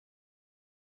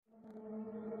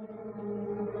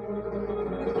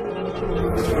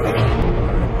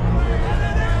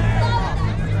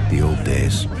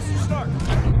place.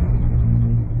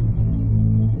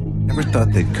 Never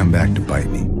thought they'd come back to bite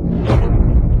me.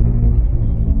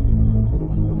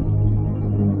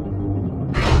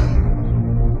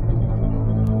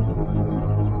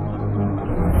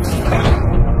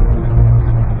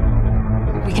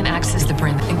 We can access the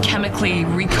brain and chemically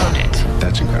recode it.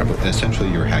 That's incredible. Essentially,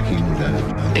 you're hacking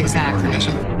the Exactly.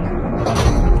 organism.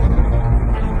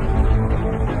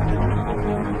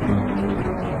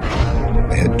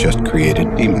 I had just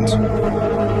created demons.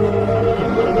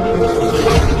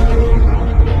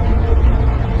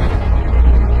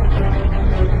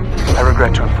 I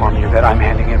regret to inform you that I'm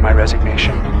handing in my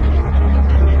resignation.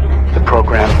 The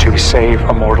program to save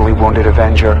a mortally wounded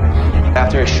Avenger.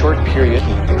 After a short period,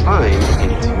 he declined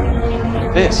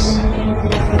into this.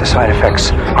 The side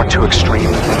effects are too extreme.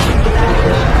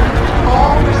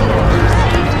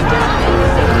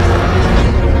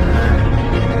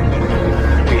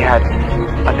 We had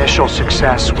initial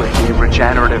success with the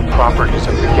regenerative properties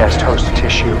of the guest host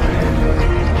tissue.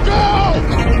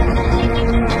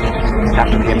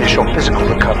 After the initial physical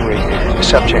recovery, the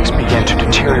subjects began to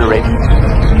deteriorate.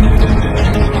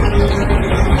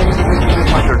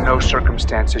 Under no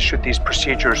circumstances should these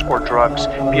procedures or drugs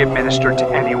be administered to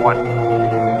anyone.